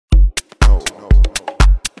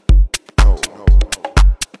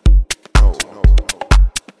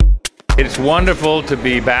It's wonderful to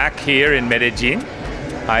be back here in Medellin.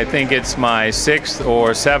 I think it's my 6th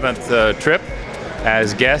or 7th trip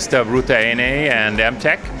as guest of Ruta N and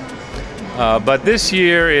EmTech. But this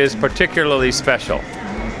year is particularly special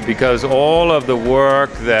because all of the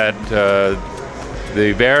work that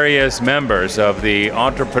the various members of the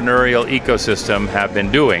entrepreneurial ecosystem have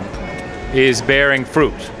been doing is bearing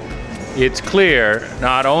fruit. It's clear,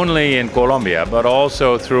 not only in Colombia, but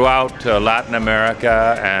also throughout Latin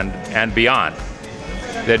America and beyond,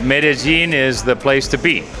 that Medellin is the place to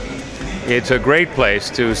be. It's a great place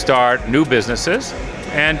to start new businesses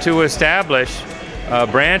and to establish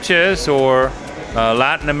branches or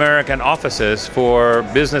Latin American offices for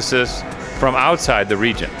businesses from outside the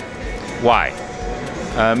region. Why?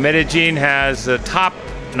 Medellin has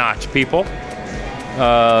top-notch people,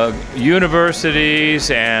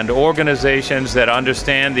 universities and organizations that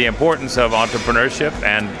understand the importance of entrepreneurship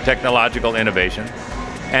and technological innovation,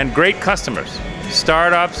 and great customers.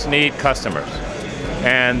 Startups need customers.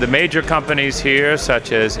 And the major companies here,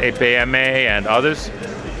 such as EPM and others,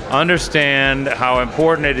 understand how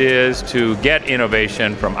important it is to get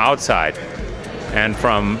innovation from outside and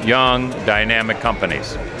from young, dynamic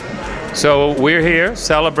companies. So we're here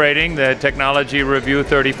celebrating the Technology Review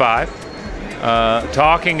 35,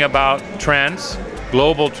 talking about trends,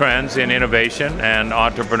 global trends in innovation and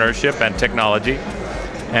entrepreneurship and technology,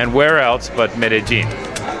 and where else but Medellin.